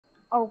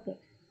Okay.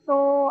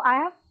 So I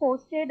have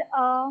posted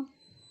a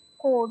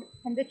code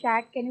in the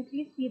chat. Can you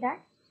please see that?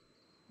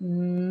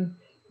 mm,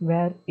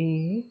 where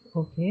a,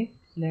 okay,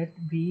 let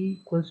b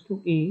equals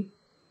to a.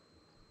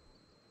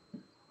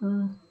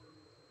 uh,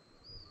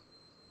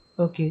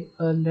 okay,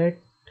 let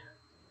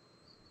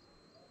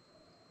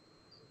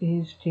a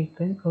is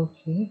taken.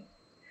 Okay,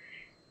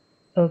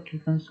 okay,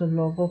 console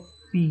log of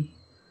b.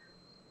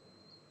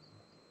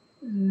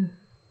 Mm,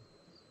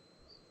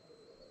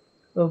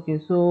 okay,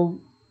 so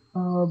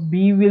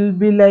b will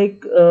be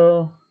like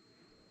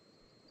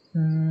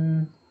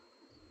mm,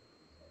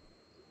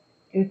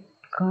 it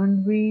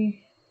can't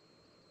be.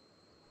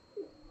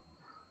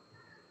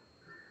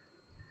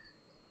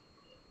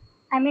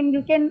 I mean,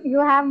 you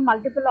have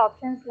multiple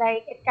options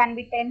like it can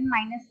be 10,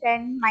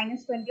 -10,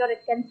 -20, or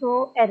it can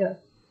throw error.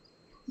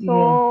 Yeah,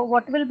 So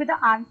what will be the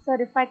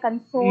answer if I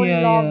console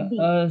yeah. log B?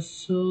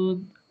 So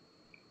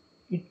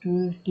it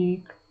will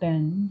take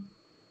 10,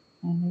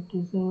 and it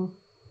is a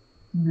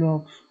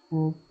block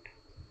scope.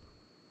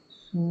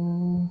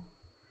 So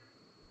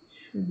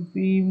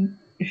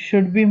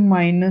should be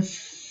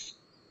minus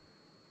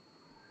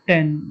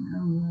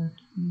 10.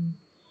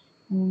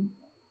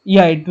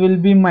 Yeah, it will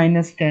be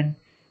minus 10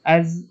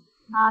 as.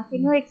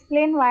 Can you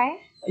explain why?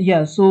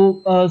 Yeah,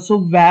 so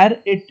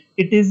where it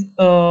is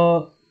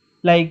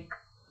like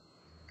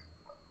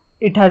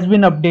it has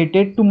been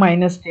updated to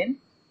minus 10,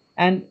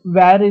 and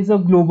where is a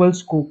global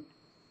scope,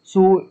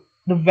 so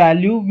the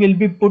value will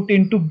be put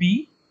into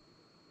b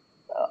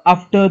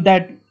after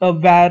that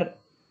where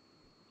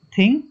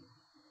thing,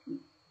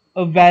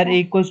 where a Okay.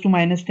 equals to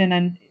minus 10,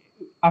 and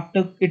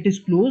after it is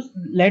closed,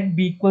 let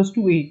b equals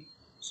to a.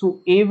 So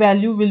a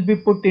value will be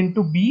put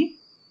into b,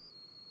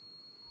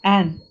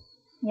 and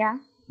Yeah.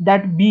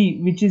 that b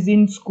which is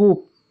in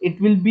scope, it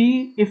will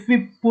be, if we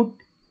put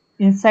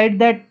inside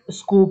that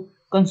scope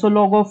console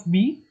log of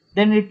b,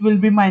 then it will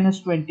be minus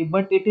 20,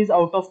 but it is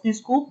out of the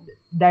scope,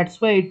 that's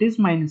why it is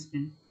minus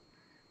 10.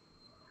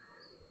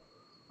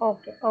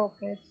 Okay.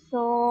 Okay.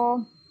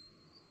 So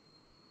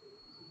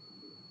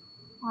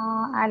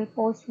I'll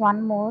post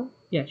one more.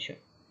 Yeah, sure.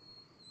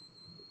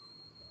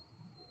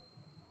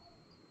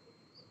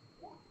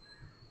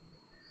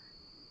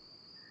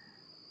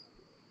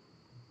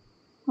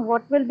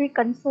 What will be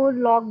console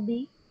log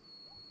B?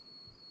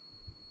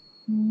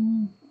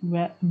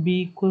 Where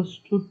b equals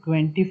to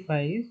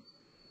 25,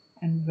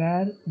 and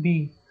where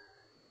b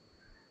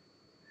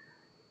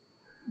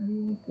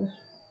equals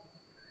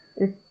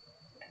it,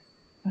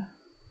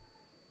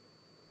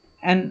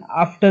 and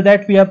after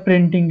that we are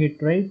printing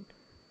it, right?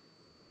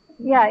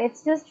 Yeah,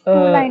 it's just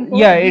two-line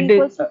Yeah, code. B it is.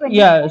 equals to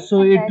Yeah, 25,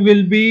 so and it then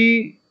will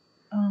be.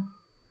 Uh,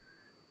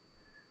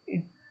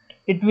 it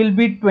it will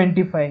be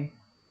 25.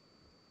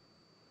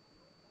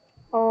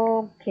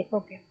 okay.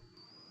 Okay.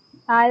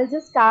 I'll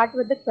just start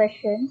with the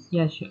questions.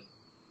 Yeah, sure.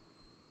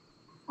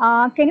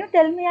 Can you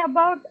tell me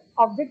about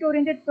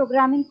object-oriented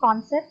programming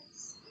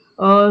concepts?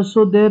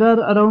 So there are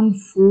around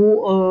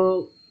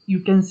four. You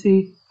can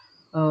say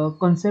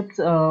concepts.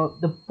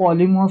 The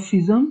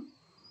polymorphism,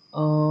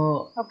 uh,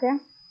 Okay.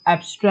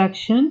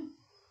 abstraction.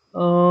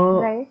 Uh,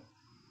 Right.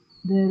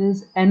 there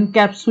is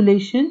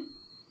encapsulation,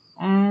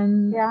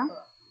 and Yeah.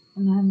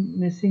 and I'm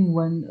missing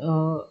one.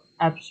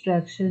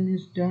 Abstraction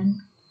is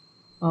done.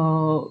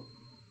 Uh,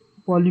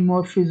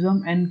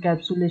 Polymorphism,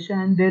 encapsulation,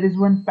 and there is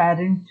one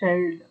parent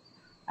child.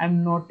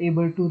 I'm not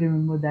able to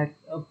remember that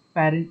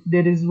parent.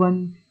 There is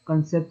one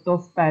concept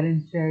of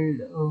parent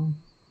child.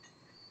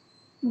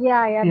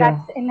 Yeah. Yeah. Yeah,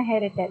 That's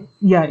inheritance.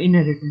 yeah,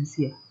 inheritance.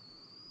 Yeah.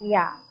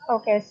 Yeah.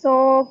 Okay.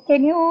 So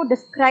can you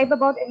describe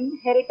about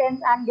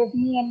inheritance and give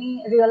me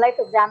any real-life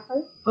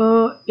example?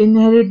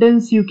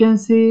 Inheritance, you can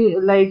say,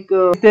 like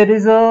if there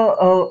is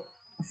a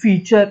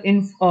feature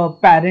in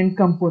parent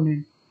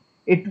component,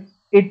 it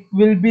it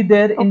will be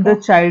there in the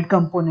Okay. child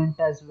component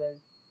as well.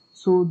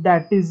 So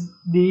that is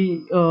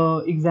the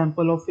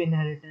example of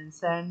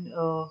inheritance. And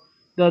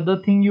the other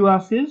thing you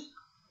ask is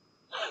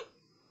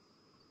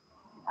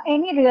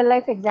Any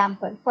real-life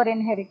example for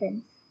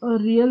inheritance? a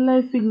real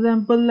life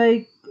example,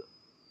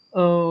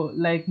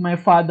 like my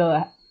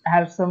father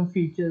have some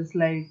features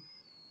like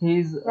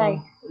he's Right.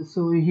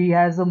 so he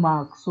has a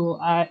mark, so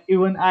I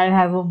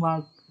have a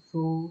mark,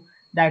 so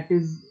that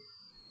is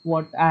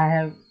what I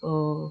have,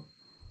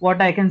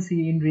 what I can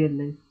see in real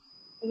life.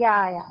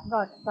 Yeah. Yeah.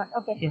 Got it. Got it.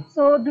 Okay. Yeah,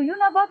 So do you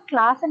know about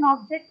class and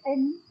object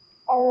in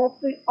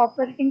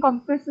operating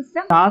computer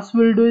system? class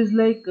will do is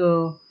like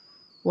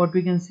what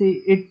we can say,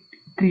 it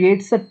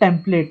creates a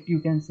template, you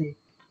can say,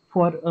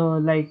 for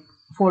like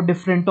for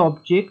different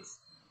objects,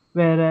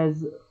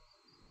 whereas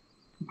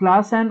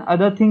class and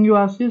other thing you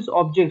ask is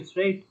objects,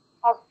 right?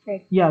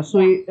 Object. Yeah, so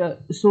Yeah.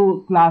 so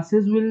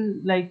classes will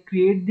like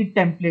create the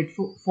template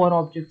for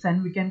objects,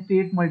 and we can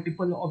create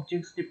multiple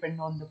objects depend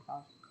on the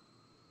class.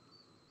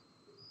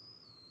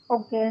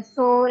 Okay.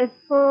 So if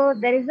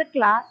there is a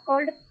class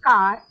called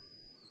car,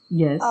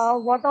 Yes.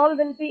 what all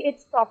will be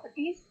its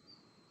properties?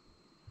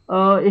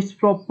 Its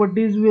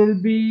properties will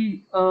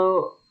be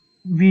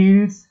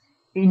wheels,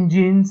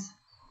 engines,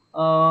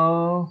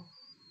 uh,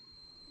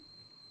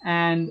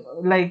 and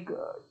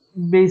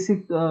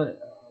basic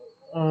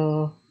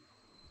uh,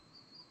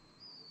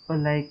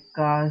 like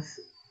cars,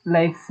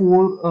 like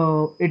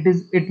four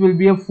it will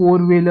be a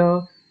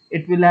four-wheeler,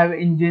 it will have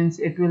engines,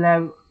 it will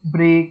have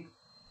brake,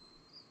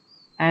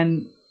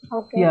 and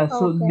Okay, yeah,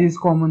 so okay. these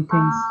common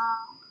things.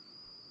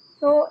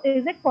 So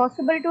is it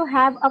possible to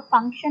have a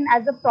function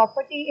as a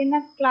property in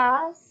a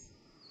class?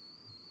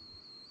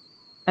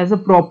 As a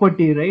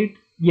property, right?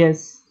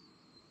 Yes.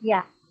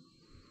 Yeah.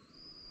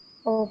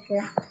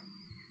 Okay.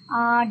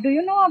 Do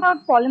you know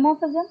about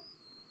polymorphism?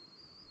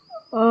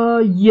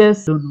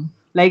 Yes, don't know.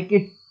 Like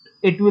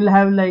it will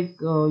have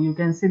you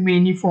can say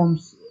many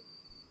forms.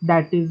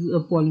 That is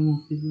a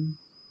polymorphism.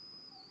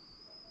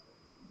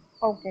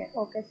 Okay,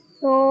 okay.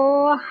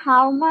 So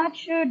how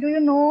much do you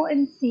know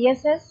in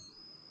CSS?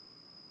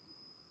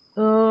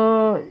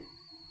 Uh,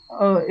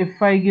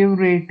 if I give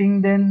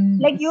rating, then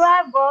Like you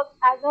have worked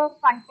as a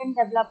front-end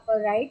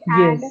developer, right?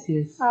 And yes,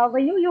 yes. were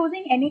you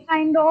using any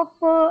kind of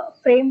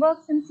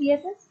frameworks in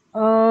CSS?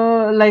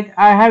 Like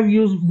I have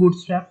used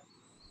Bootstrap.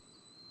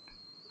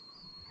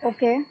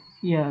 Okay,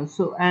 Yeah.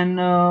 So and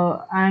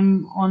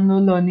I'm on the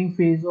learning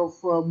phase of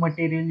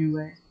Material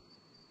UI.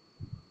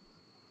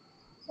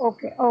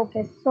 okay,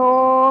 okay.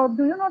 So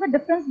do you know the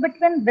difference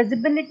between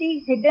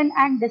visibility, hidden,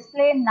 and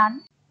display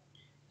none?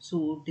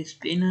 So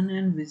display none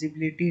and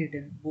visibility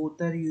hidden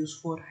both are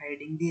used for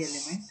hiding the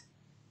element,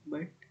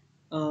 but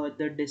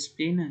the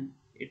display none,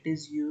 it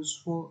is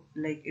used for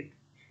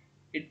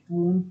it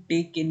won't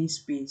take any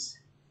space,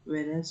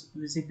 whereas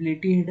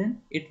visibility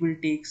hidden, it will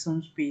take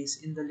some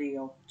space in the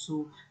layout.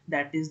 So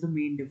that is the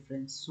main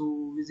difference.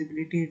 So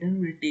visibility hidden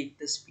will take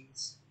the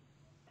space.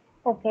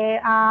 Okay.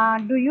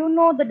 Do you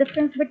know the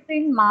difference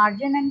between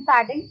margin and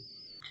padding?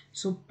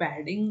 So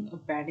padding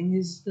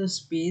is the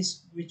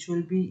space which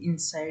will be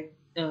inside,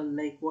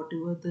 like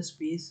whatever the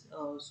space.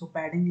 So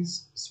padding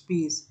is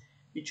space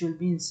which will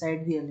be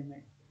inside the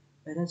element,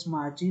 whereas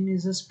margin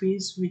is a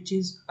space which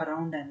is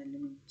around an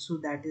element. So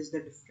that is the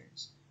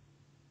difference.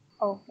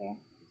 Okay.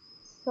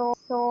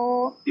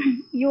 So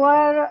you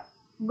are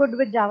good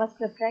with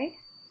JavaScript, right?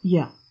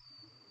 Yeah.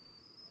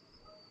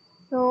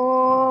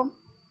 So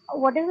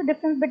what is the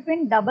difference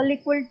between double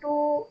equal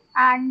to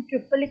and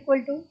triple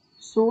equal to?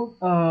 So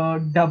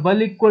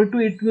double equal to,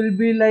 it will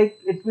be like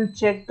it will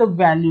check the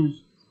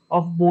values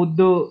of both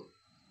the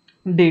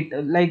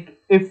data. Like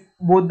if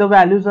both the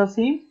values are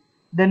same,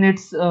 then it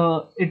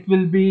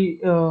will be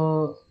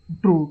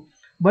true.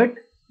 But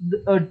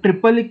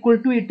triple equal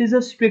to, it is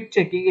a strict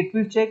checking. It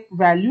will check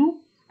value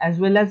as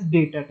well as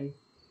data type.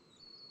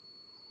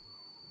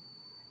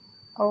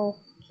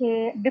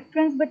 Okay.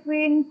 Difference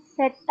between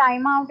set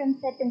timeout and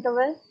set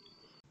interval?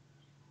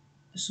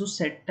 So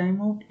set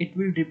timeout, it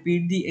will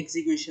repeat the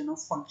execution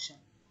of function,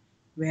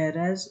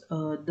 whereas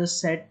the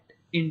set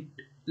int,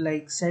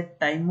 like set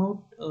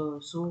timeout,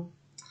 so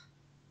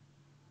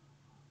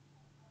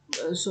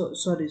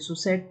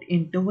set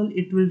interval,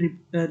 it will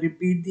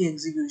repeat the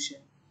execution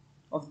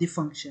of the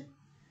function,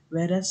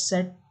 whereas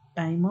set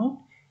timeout,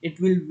 it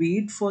will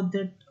wait for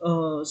that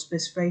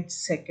specified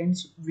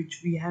seconds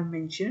which we have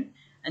mentioned,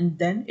 and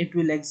then it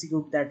will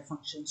execute that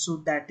function. So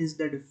that is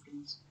the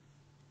difference.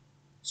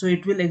 So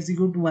it will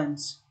execute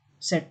once,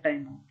 set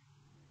timeout,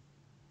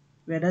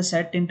 whereas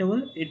set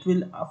interval, it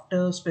will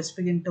after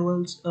specific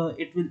intervals,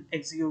 it will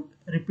execute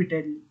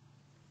repeatedly.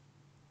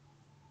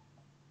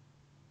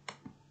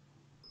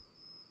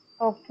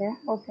 Okay,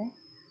 okay.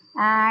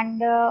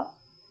 And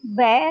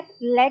where,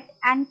 let,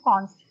 and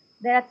const.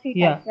 There are three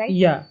Yeah, types, right?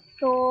 yeah.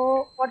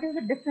 So what is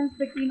the difference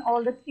between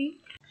all the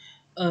three?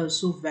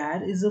 So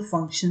where is a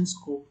function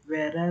scope,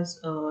 whereas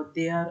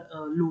they are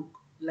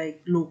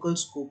like local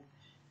scope.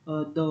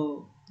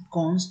 The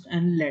const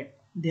and let,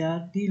 they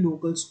are the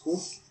local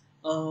scope,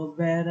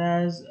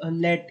 whereas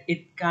let,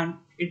 it can't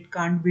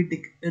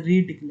be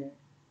redeclared.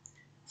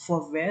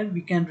 For where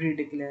we can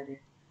redeclare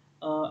it,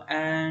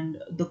 and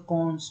the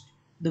const,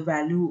 the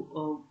value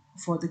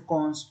for the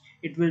const,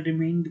 it will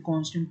remain the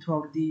constant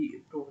throughout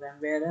the program.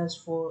 Whereas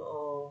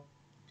for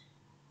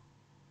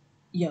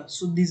yeah,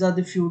 so these are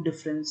the few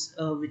difference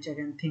which I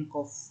can think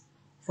of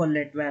for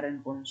let, var,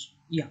 and const.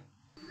 Yeah.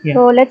 Yeah.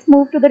 So let's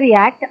move to the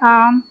React.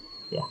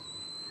 Yeah.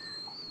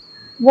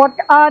 What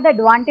are the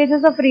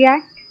advantages of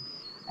React?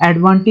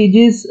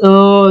 Advantages,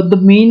 the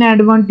main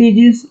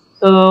advantages,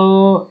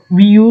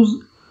 we use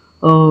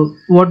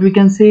what we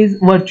can say is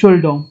virtual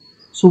DOM.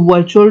 So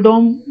virtual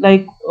DOM,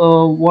 like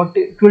what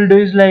it will do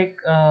is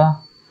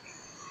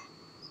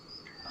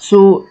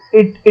so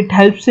it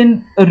helps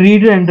in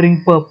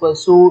re-rendering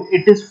purpose. So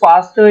it is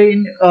faster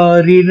in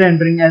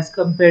re-rendering as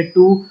compared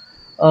to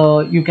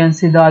you can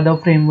see the other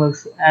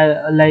frameworks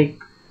like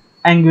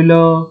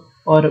Angular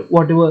or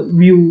whatever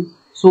Vue.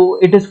 So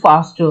it is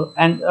faster,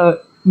 and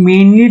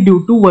mainly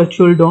due to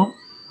virtual DOM,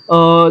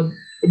 uh,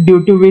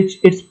 due to which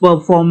its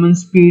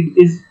performance speed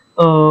is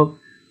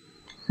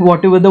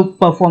whatever the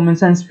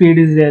performance and speed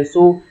is there,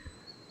 so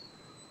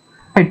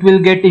it will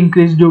get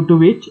increased, due to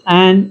which,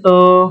 and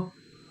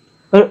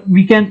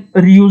we can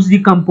reuse the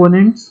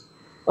components,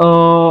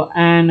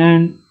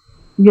 and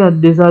Yeah,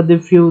 these are the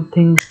few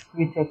things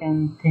which I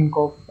can think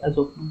of as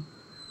of now.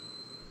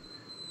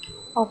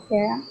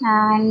 Okay.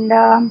 And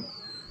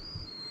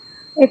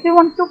if we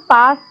want to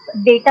pass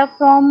data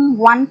from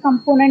one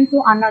component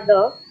to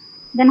another,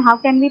 then how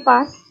can we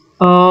pass?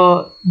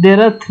 There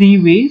are three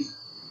ways,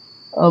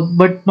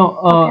 but no,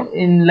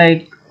 Okay. in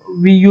like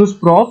we use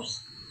props.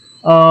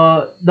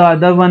 The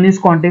other one is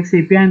context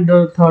API, and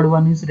the third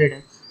one is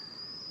Redux.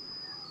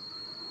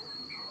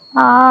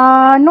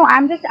 No,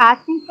 I'm just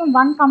asking from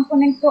one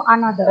component to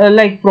another.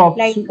 Like props.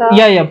 Like,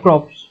 Yeah, yeah,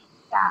 props.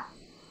 yeah.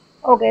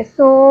 Okay,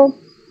 so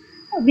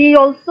we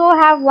also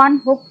have one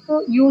hook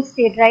to use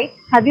state, right?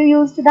 Have you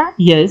used that?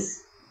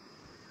 Yes.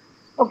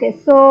 Okay,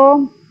 so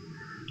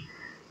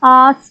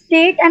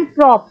state and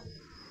props,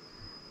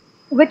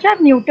 which are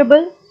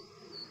mutable.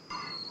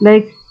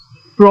 Like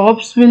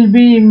props will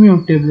be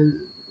immutable.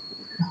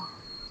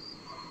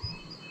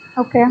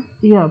 Okay,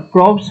 Yeah,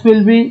 props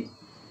will be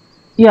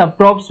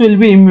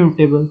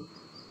immutable.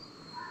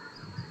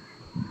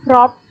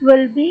 props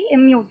will be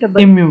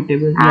immutable.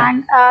 Immutable, yeah.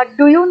 And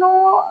do you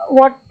know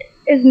what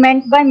is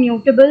meant by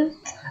mutable?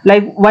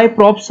 Like why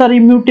props are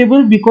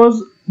immutable?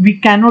 Because we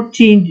cannot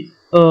change.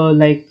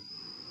 Like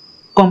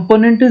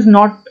component is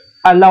not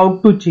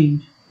allowed to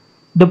change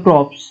the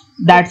props.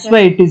 That's Okay, why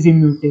it is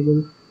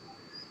immutable.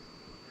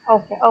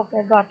 okay,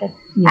 got it.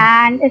 Yeah.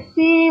 And if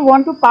we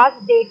want to pass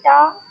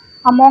data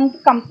among the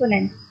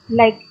components,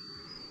 like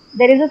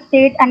there is a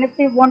state, and if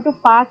we want to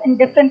pass in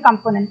different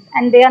components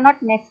and they are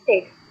not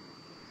nested,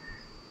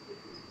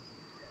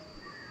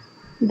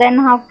 then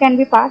how can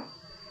we pass?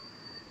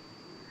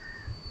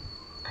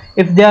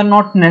 If they are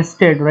not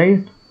nested,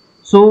 right?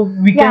 So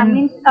we Yeah, can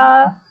means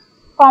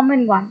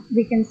common one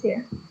we can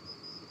say.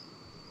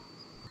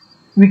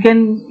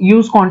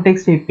 use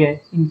context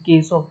API in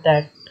case of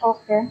that.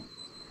 Okay,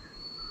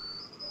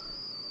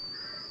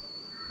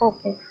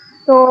 okay.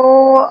 So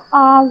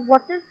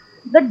what is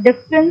the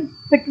difference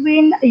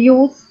between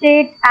use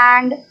state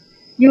and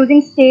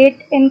using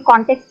state in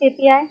context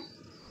API?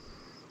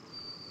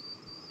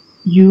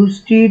 Use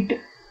state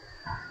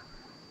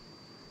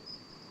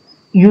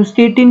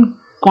in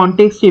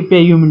context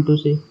API, you mean to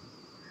say?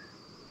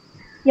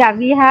 Yeah,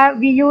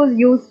 we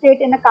use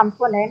state in a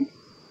component,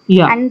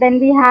 Yeah. and then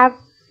we have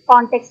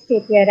context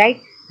API,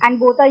 right? And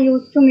both are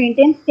used to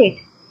maintain state.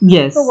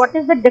 Yes. So what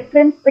is the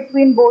difference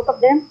between both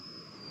of them?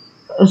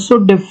 So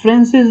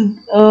difference is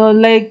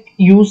like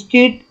use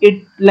state,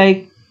 it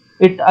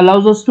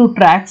allows us to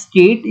track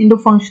state in the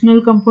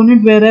functional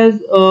component,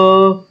 whereas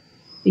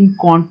in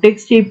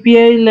context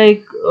API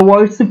like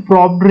avoids the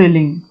prop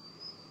drilling.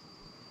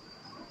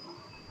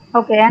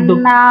 Okay, The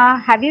and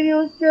have you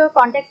used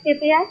context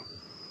API?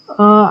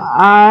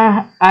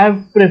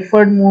 I've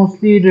preferred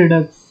mostly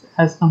Redux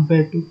as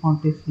compared to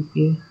context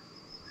API.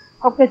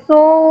 Okay,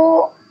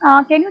 so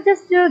can you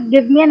just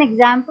give me an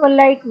example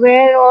like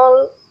where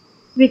all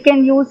we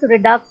can use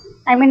Redux?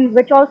 I mean,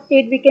 which all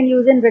state we can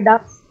use in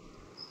Redux?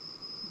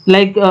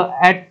 Like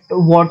at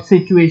what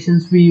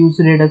situations we use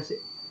Redux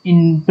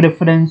in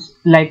preference,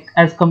 like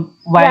Yeah,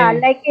 why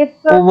like if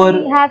we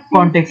over have few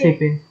context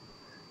states. API.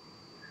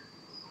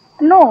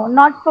 No,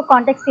 not for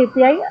context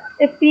API.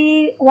 If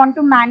we want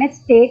to manage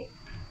state,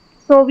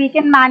 so we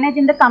can manage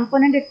in the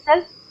component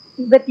itself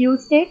with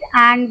use state,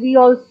 and we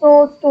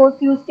also store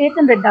few states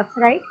in Redux,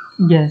 right?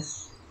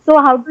 Yes. So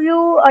how do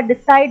you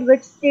decide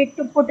which state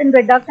to put in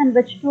Redux and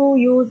which to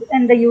use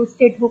in the use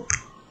state hook?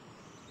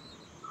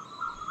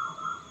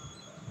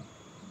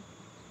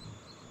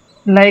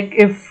 Like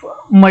if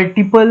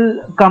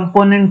multiple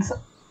components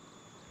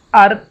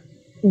are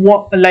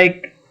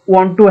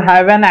want to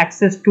have an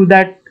access to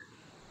that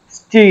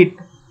state,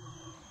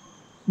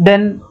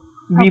 then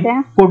we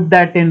Okay, put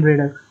that in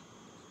Redux.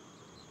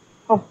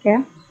 okay,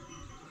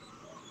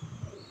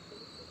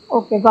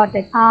 okay, got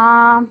it.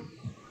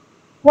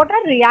 What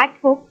are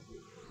React hooks?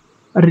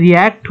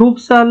 React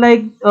hooks are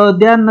like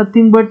they are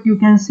nothing but, you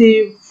can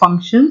say,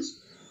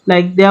 functions.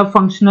 Like they are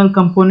functional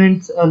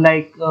components,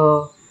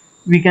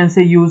 we can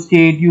say use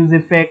state, use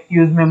effect,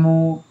 use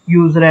memo,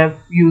 use ref,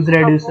 use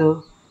Okay,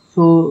 reducer.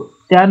 So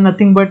they are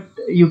nothing but,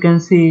 you can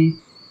say,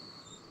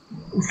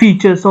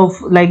 features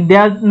of, like they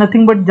are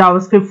nothing but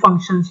JavaScript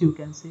functions, you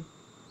can say.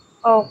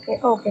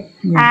 okay.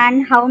 Yeah.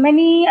 And how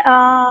many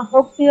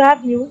hooks you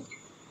have used?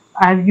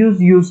 I have used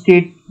use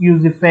state,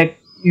 use effect,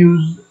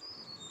 use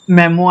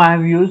memo. I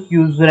have used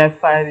use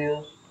ref. I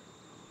have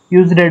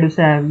use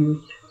reducer. I have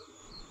used.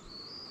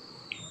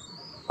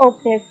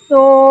 Okay,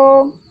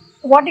 so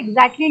what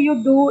exactly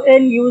you do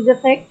in use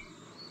effect?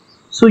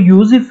 So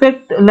use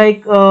effect,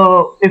 like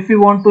if we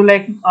want to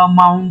like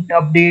mount,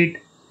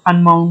 update,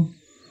 unmount,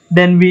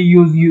 then we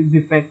use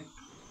effect.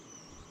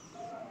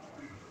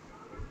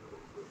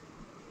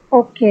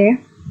 Okay.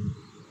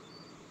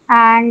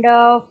 And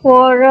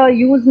for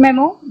use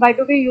memo, why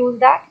do we use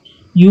that?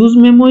 Use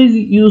memo is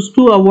used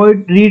to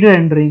avoid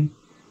re-rendering.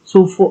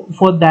 So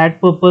for that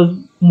purpose,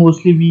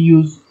 mostly we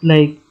use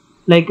like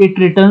it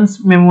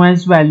returns memo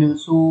as value.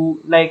 So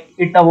like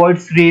it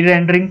avoids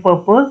re-rendering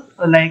purpose.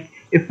 Like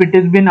if it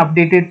has been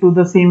updated to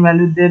the same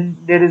value, then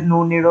there is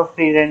no need of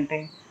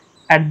re-rendering.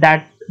 at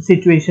that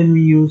situation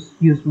we use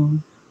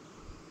moment.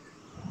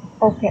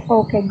 Okay,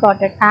 okay,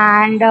 got it.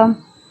 And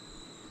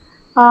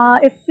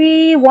if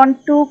we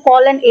want to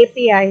call an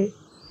API,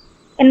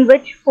 in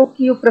which hook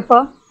you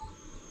prefer?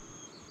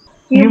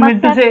 You You must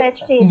mean to have say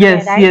fetched API,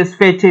 yes, right? yes,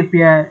 fetch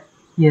API,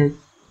 yes.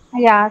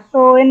 Yeah.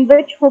 So in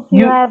which hook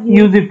you You have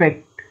use used?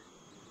 effect.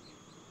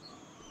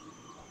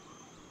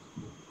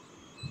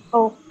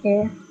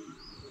 Okay.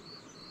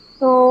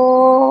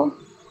 So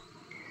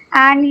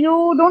and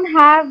you don't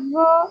have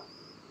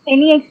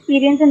any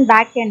experience in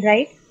back end,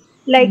 right?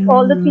 Like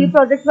all the three Mm,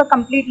 projects were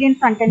completely in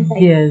front end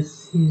side.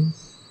 yes,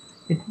 yes.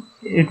 It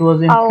it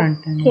was in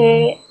front end only.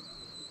 Okay.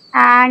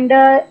 And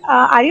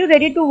are you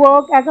ready to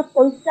work as a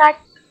full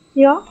stack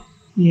here,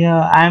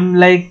 Yeah, I'm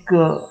like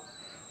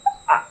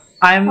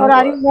I'm or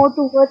are you more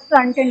towards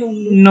front end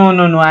only?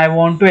 no. I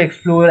want to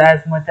explore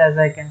as much as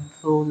I can.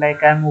 So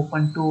like I'm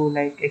open to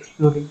like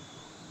exploring.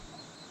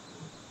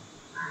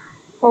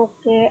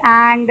 Okay.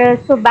 And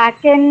so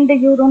back end,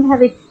 you don't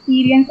have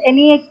experience,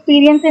 any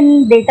experience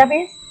in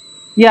database?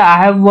 Yeah,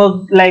 I have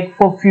worked like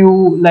for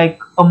few like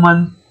a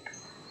month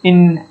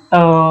in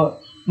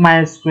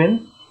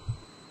MySQL,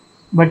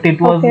 but it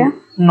was Okay.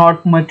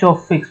 not much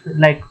of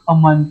like a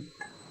month.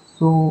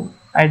 So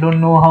I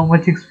don't know how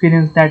much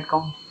experience that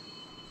counts.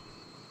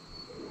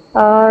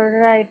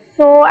 Right.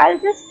 So I'll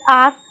just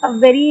ask a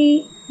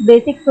very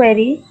basic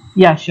query.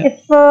 Yeah, sure.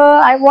 If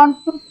I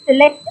want to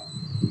select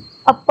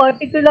a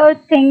particular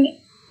thing,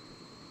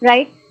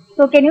 right?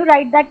 So can you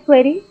write that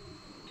query?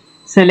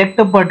 Select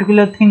a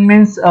particular thing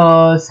means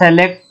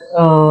select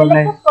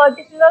Select a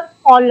particular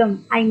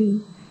column, I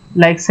mean.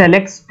 like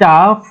select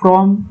star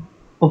from.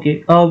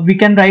 Okay, we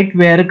can write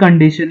where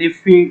condition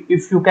if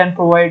you can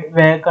provide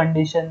where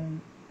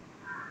condition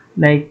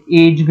like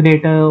age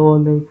greater or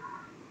like.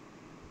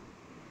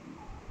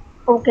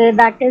 Okay,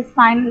 that is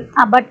fine.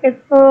 But if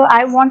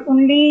I want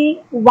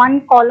only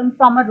one column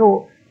from a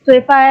row, so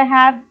if I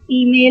have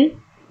email,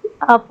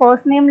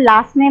 first name,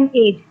 last name,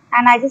 age,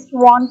 and I just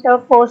want a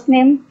first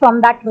name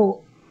from that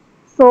row.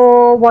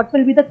 So what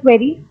will be the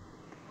query?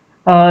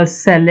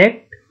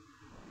 Select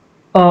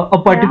a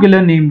Yeah,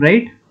 particular name,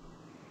 right?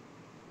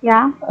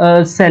 yeah.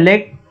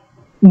 Select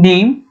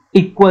name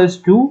equals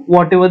to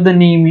whatever the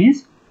name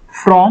is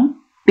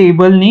from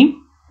table name.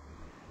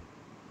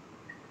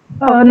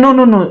 Okay,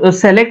 No.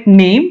 Select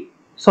name.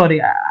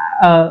 Sorry,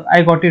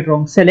 I got it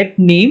wrong. Select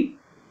name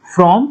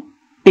from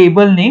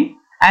table name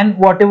and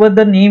whatever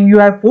the name you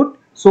have put.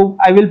 So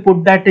I will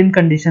put that in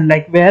condition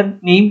like where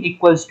name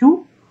equals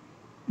to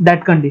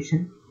that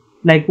condition,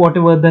 like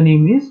whatever the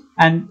name is,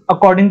 and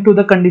according to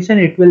the condition,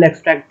 it will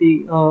extract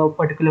the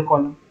particular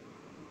column.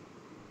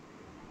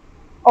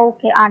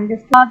 okay,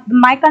 understood.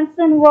 My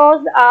concern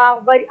was,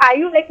 but are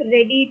you like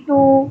ready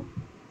to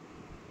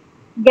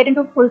get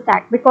into full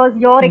stack because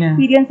your Yeah.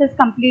 experience is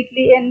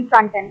completely in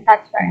front end.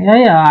 That's right.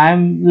 Yeah.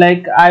 I'm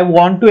like I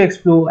want to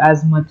explore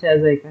as much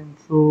as I can,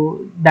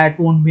 so that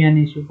won't be an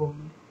issue for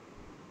me.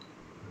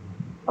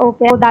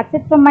 Okay, so that's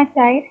it from my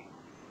side.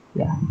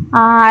 Yeah.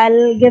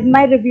 I'll give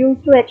my reviews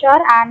to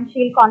HR and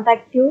she'll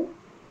contact you.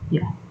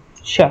 Yeah.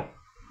 Sure.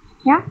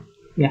 Yeah.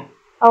 Yeah.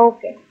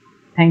 Okay.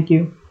 Thank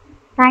you.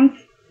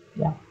 Thanks.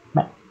 Yeah.